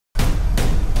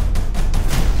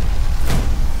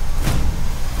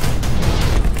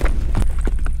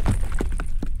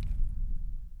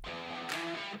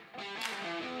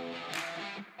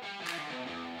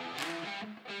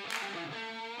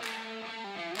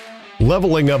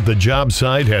Leveling up the job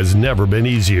site has never been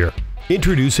easier.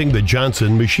 Introducing the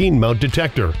Johnson Machine Mount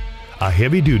Detector, a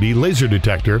heavy-duty laser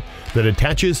detector that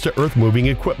attaches to earth-moving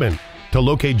equipment to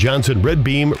locate Johnson red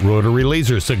beam rotary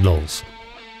laser signals.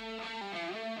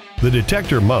 The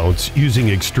detector mounts using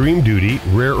extreme-duty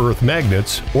rare earth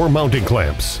magnets or mounting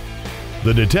clamps.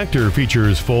 The detector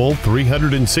features full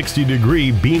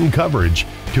 360-degree beam coverage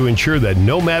to ensure that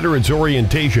no matter its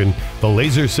orientation, the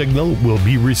laser signal will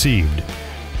be received.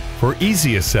 For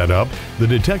easiest setup, the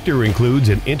detector includes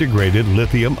an integrated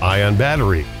lithium-ion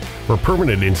battery. For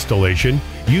permanent installation,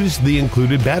 use the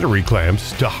included battery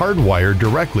clamps to hardwire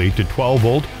directly to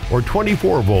 12-volt or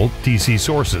 24-volt DC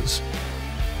sources.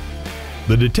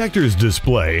 The detector's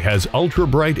display has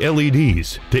ultra-bright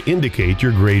LEDs to indicate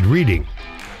your grade reading.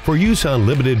 For use on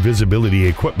limited visibility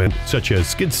equipment such as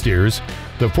skid steers,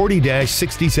 the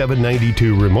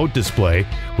 40-6792 remote display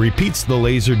repeats the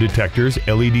laser detector's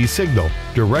LED signal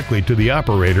directly to the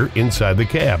operator inside the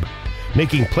cab,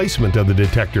 making placement of the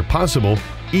detector possible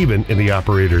even in the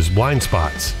operator's blind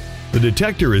spots. The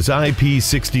detector is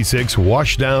IP66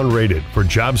 washdown rated for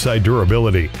job site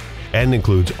durability and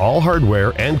includes all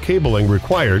hardware and cabling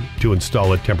required to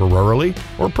install it temporarily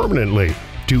or permanently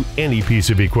to any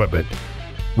piece of equipment.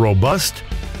 Robust,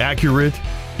 accurate,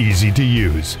 easy to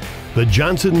use. The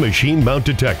Johnson Machine Mount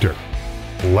Detector.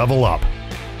 Level up.